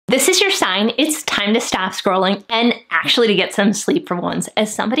This is your sign. It's time to stop scrolling and actually to get some sleep for once.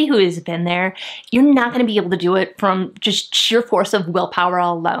 As somebody who has been there, you're not going to be able to do it from just sheer force of willpower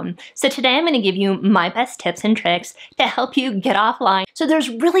alone. So today I'm going to give you my best tips and tricks to help you get offline. So there's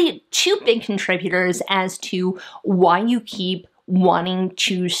really two big contributors as to why you keep wanting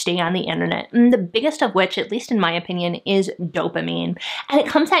to stay on the internet. And the biggest of which, at least in my opinion, is dopamine. And it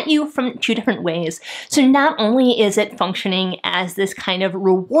comes at you from two different ways. So not only is it functioning as this kind of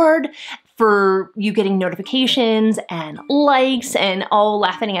reward for you getting notifications and likes and all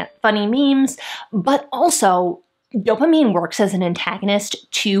laughing at funny memes, but also dopamine works as an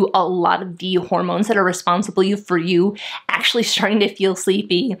antagonist to a lot of the hormones that are responsible for you actually starting to feel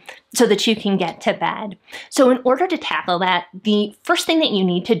sleepy so that you can get to bed. So in order to tackle that, the first thing that you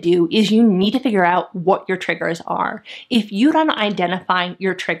need to do is you need to figure out what your triggers are. If you don't identify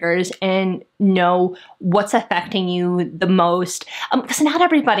your triggers and know what's affecting you the most, because not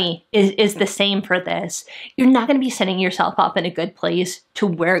everybody is the same for this, you're not going to be setting yourself up in a good place to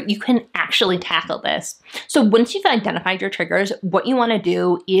where you can actually tackle this. So once you've identified your triggers, what you want to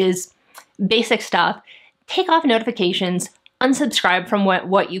do is basic stuff. Take off notifications, unsubscribe from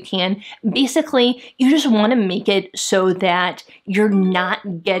what you can. Basically, you just want to make it so that you're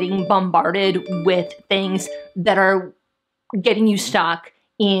not getting bombarded with things that are getting you stuck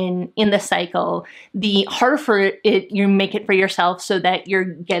in the cycle. The harder for it you make it for yourself so that you're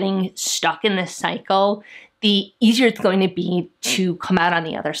getting stuck in this cycle, the easier it's going to be to come out on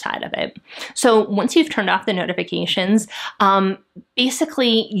the other side of it. So once you've turned off the notifications,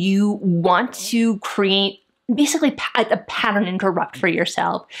 basically you want to create basically a pattern interrupt for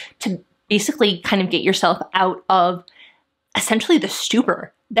yourself to basically kind of get yourself out of essentially the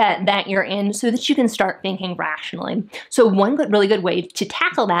stupor that you're in so that you can start thinking rationally. So one really good way to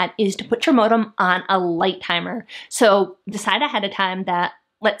tackle that is to put your modem on a light timer. So decide ahead of time that,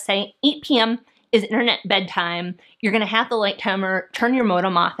 let's say 8 p.m. is internet bedtime. You're gonna have the light timer, turn your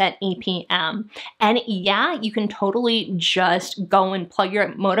modem off at 8 p.m. And yeah, you can totally just go and plug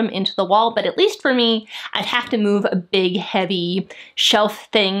your modem into the wall, but at least for me, I'd have to move a big, heavy shelf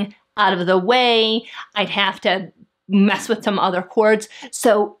thing out of the way. I'd have to mess with some other cords.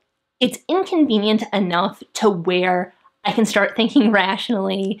 So it's inconvenient enough to where I can start thinking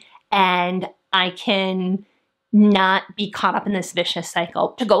rationally and I can not be caught up in this vicious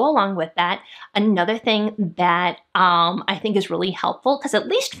cycle. To go along with that, another thing that I think is really helpful, because at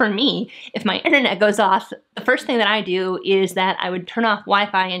least for me, if my internet goes off, the first thing that I do is that I would turn off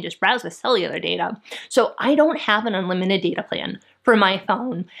Wi-Fi and just browse with cellular data. So I don't have an unlimited data plan for my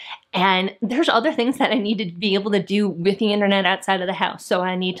phone. And there's other things that I need to be able to do with the internet outside of the house. So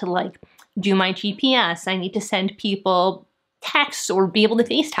I need to do my GPS. I need to send people texts or be able to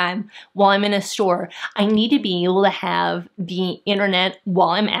FaceTime while I'm in a store. I need to be able to have the internet while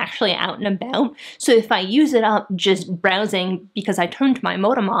I'm actually out and about. So if I use it up just browsing because I turned my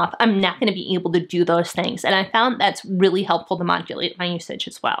modem off, I'm not going to be able to do those things. And I found that's really helpful to modulate my usage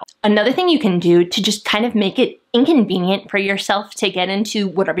as well. Another thing you can do to just kind of make it inconvenient for yourself to get into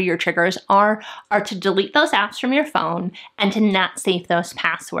whatever your triggers are to delete those apps from your phone and to not save those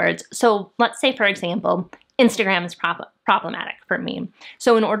passwords. So let's say, for example, Instagram is problematic for me.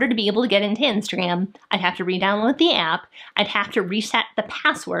 So in order to be able to get into Instagram, I'd have to re-download the app. I'd have to reset the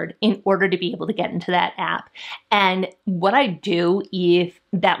password in order to be able to get into that app. And what I do if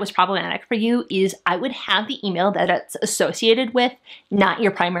that was problematic for you is I would have the email that it's associated with, not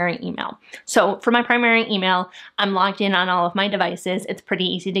your primary email. So for my primary email, I'm logged in on all of my devices. It's pretty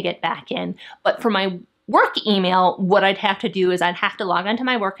easy to get back in. But for my work email, what I'd have to do is I'd have to log onto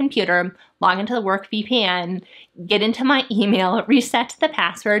my work computer, log into the work VPN, get into my email, reset the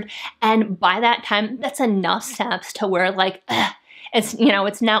password, and by that time, that's enough steps to where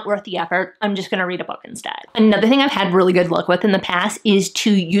it's not worth the effort. I'm just gonna read a book instead. Another thing I've had really good luck with in the past is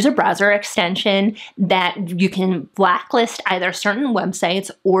to use a browser extension that you can blacklist either certain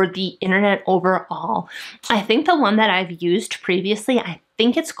websites or the internet overall. I think the one that I've used previously, I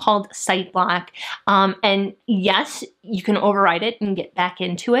think it's called SiteBlock. And yes, you can override it and get back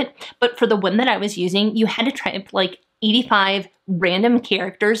into it. But for the one that I was using, you had to type 85 random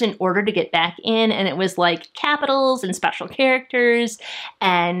characters in order to get back in. And it was capitals and special characters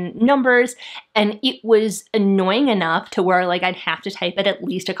and numbers. And it was annoying enough to where I'd have to type it at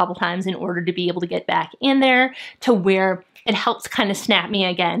least a couple times in order to be able to get back in there, to where it helps kind of snap me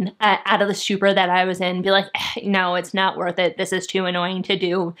again out of the stupor that I was in, be like, no, it's not worth it. This is too annoying to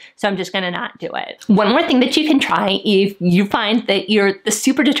do, so I'm just gonna not do it. One more thing that you can try if you find that you're the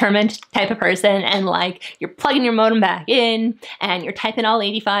super determined type of person and you're plugging your modem back in and you're typing all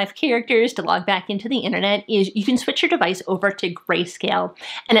 85 characters to log back into the internet is you can switch your device over to grayscale.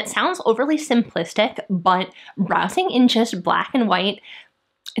 And it sounds overly simplistic, but browsing in just black and white,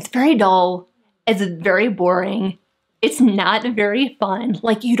 it's very dull, it's very boring, it's not very fun.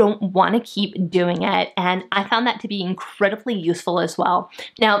 Like, you don't want to keep doing it. And I found that to be incredibly useful as well.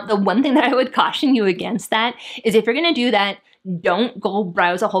 Now, the one thing that I would caution you against that is if you're going to do that, don't go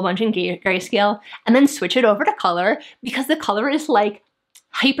browse a whole bunch in grayscale and then switch it over to color, because the color is like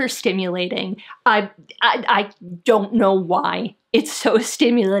hyper stimulating. I don't know why it's so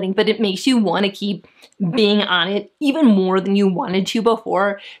stimulating, but it makes you want to keep being on it even more than you wanted to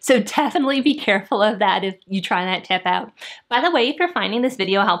before. So definitely be careful of that if you try that tip out. By the way, if you're finding this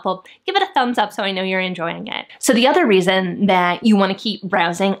video helpful, give it a thumbs up so I know you're enjoying it. So the other reason that you want to keep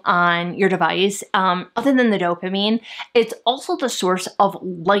browsing on your device, other than the dopamine, it's also the source of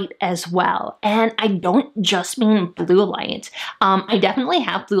light as well. And I don't just mean blue light. I definitely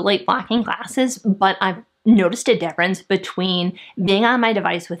have blue light blocking glasses, but I've noticed a difference between being on my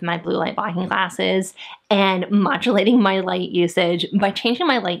device with my blue light blocking glasses and modulating my light usage. By changing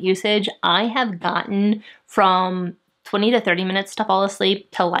my light usage, I have gotten from 20 to 30 minutes to fall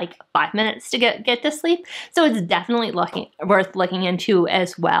asleep to like 5 minutes to get to sleep. So it's definitely worth looking into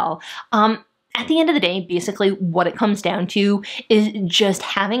as well. At the end of the day, basically what it comes down to is just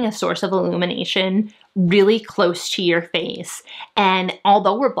having a source of illumination really close to your face. And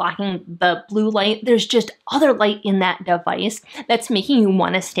although we're blocking the blue light, there's just other light in that device that's making you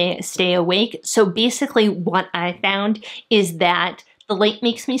want to stay awake. So basically what I found is that the light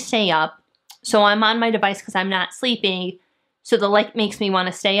makes me stay up. So I'm on my device because I'm not sleeping. So the light makes me want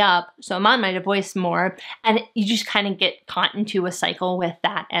to stay up, so I'm on my device more, and you just kind of get caught into a cycle with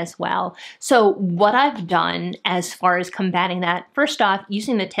that as well. So what I've done as far as combating that, first off,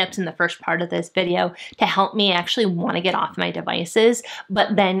 using the tips in the first part of this video to help me actually want to get off my devices,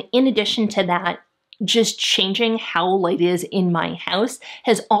 but then in addition to that, just changing how light is in my house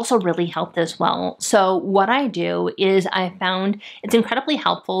has also really helped as well. So what I do is I found it's incredibly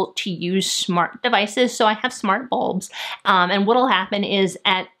helpful to use smart devices. So I have smart bulbs, and what'll happen is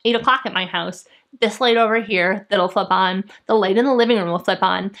at 8 o'clock at my house, this light over here that'll flip on, the light in the living room will flip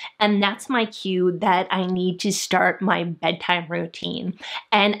on, and that's my cue that I need to start my bedtime routine.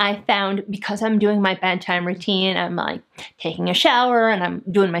 And I found because I'm doing my bedtime routine, I'm like taking a shower and I'm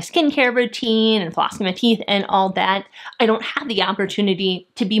doing my skincare routine and flossing my teeth and all that, I don't have the opportunity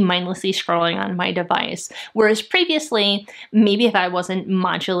to be mindlessly scrolling on my device. Whereas previously, maybe if I wasn't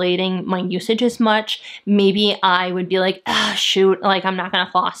modulating my usage as much, maybe I would be like, oh, shoot, like I'm not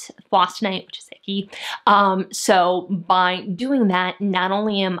gonna floss tonight, which is icky. So by doing that, not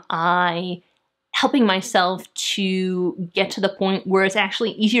only am I helping myself to get to the point where it's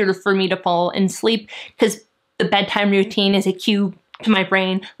actually easier for me to fall and sleep, because the bedtime routine is a cue to my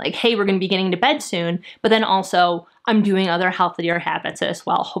brain, like, hey, we're going to be getting to bed soon, but then also I'm doing other healthier habits as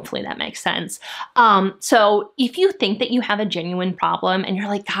well. Hopefully that makes sense. So if you think that you have a genuine problem and you're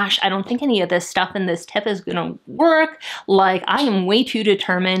like, gosh, I don't think any of this stuff in this tip is gonna work, like I am way too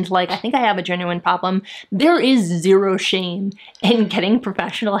determined, like I think I have a genuine problem, there is zero shame in getting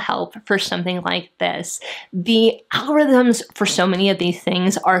professional help for something like this. The algorithms for so many of these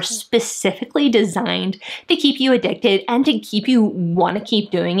things are specifically designed to keep you addicted and to keep you want to keep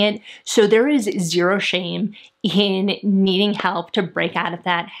doing it. So there is zero shame in needing help to break out of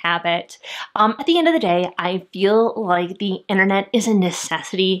that habit. At the end of the day, I feel like the internet is a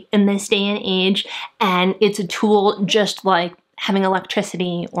necessity in this day and age, and it's a tool just like having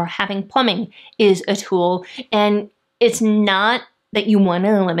electricity or having plumbing is a tool. And it's not that you want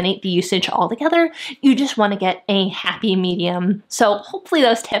to eliminate the usage altogether, you just want to get a happy medium. So hopefully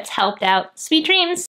those tips helped out. Sweet dreams!